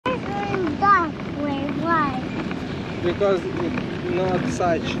because it's not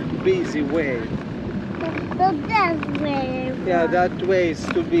such busy way. So that way. Yeah, that way is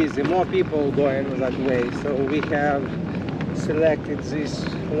too busy. More people going that way, so we have selected this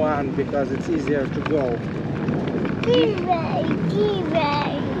one because it's easier to go. This way.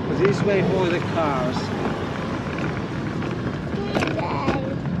 This way for the cars.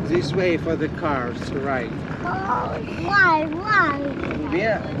 This way for the cars, right? Oh, why?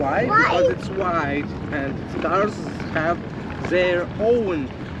 Yeah, why? Because it's wide and cars have their own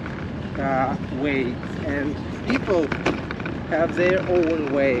way and people have their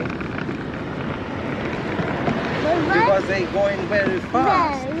own way. Because they're going very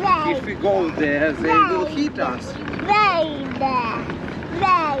fast. If we go there, they will hit us. Way there.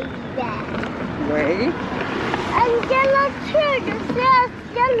 Way? And yellow too, there's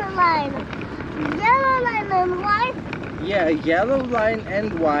yellow line. Yellow line and white. Yeah, yellow line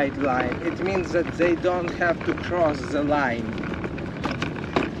and white line. It means that they don't have to cross the line.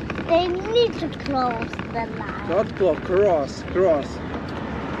 They need to close the line. Not cross.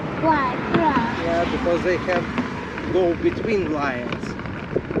 Why cross? Yeah, because they have to go between lines.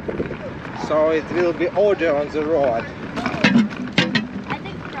 So it will be order on the road.